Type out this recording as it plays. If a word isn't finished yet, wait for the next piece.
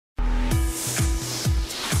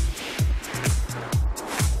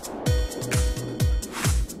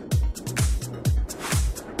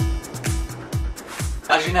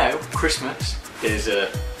as you know, Christmas is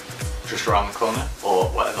just around the corner, or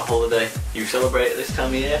whatever holiday you celebrate at this time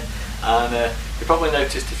of year. And you probably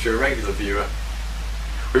noticed, if you're a regular viewer,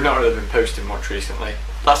 we've not really been posting much recently.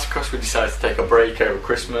 That's because we decided to take a break over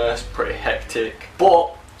Christmas, pretty hectic.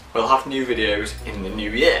 But we'll have new videos in the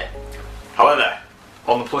new year. However,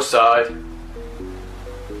 on the plus side,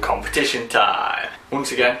 competition time.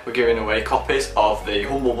 Once again, we're giving away copies of the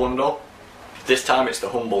Humble Bundle. This time it's the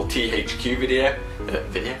Humble THQ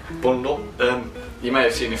bundle. You may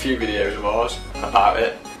have seen a few videos of ours about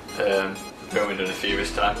it. We've only done a few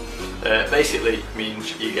this time. Basically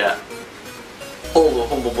means you get all the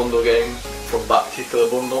Humble Bundle games from that particular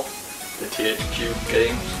bundle, the THQ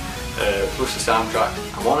games, plus the soundtrack,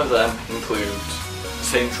 and one of them includes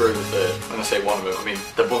Saints Row the Third. When I say one of them, I mean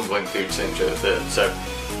the bundle includes Saints Row the Third. So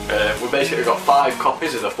we've basically got 5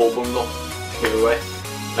 copies of the full bundle to give away.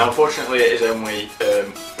 Now unfortunately it is only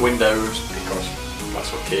Windows, because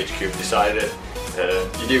that's what THQ have decided.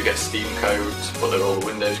 You do get Steam codes, but they're all the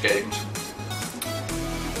Windows games.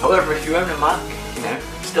 However, if you own a Mac, you know,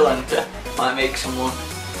 still enter. Might make someone,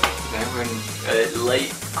 you know, a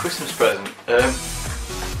late Christmas present.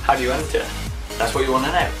 How do you enter? That's what you want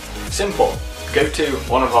to know. Simple. Go to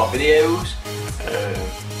one of our videos.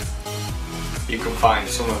 You can find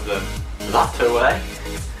some of them that way.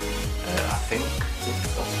 I think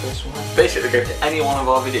that's this one. Basically, go to any one of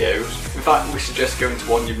our videos. In fact, we suggest going to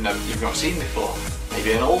one you've not seen before.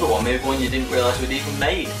 Maybe an older one, maybe one you didn't realise we'd even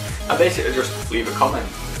made. And basically just leave a comment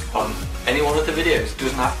on any one of the videos. It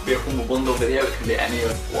doesn't have to be a Humble Bundle video, it can be any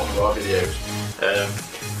of one of our videos.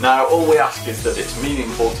 Now all we ask is that it's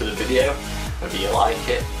meaningful to the video, whether you like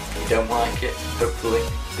it, if you don't like it, hopefully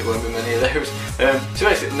there won't be many of those. So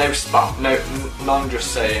basically no spam, none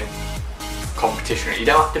just saying competition. You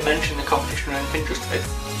don't have to mention the competition or anything,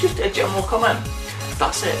 just a general comment.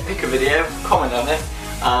 That's it, pick a video, comment on it,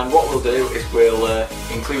 and what we'll do is we'll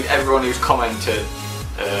include everyone who's commented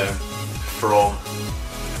from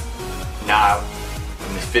now,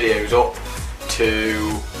 when this video's up,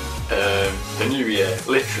 to the new year,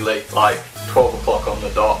 literally like 12 o'clock on the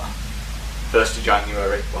dot, 1st of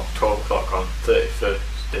January, well 12 o'clock on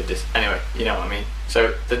 31st, anyway, you know what I mean.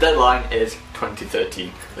 So the deadline is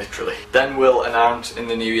 2013, literally. Then we'll announce in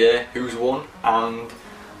the new year who's won and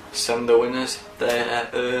send the winners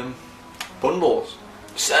their bundles.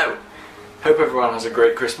 So, hope everyone has a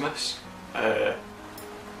great Christmas.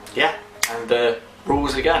 Yeah, and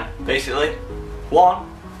rules again, basically. 1,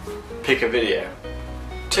 pick a video.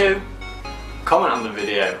 2, comment on the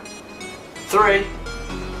video. 3,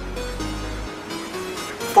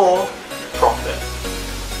 4, profit.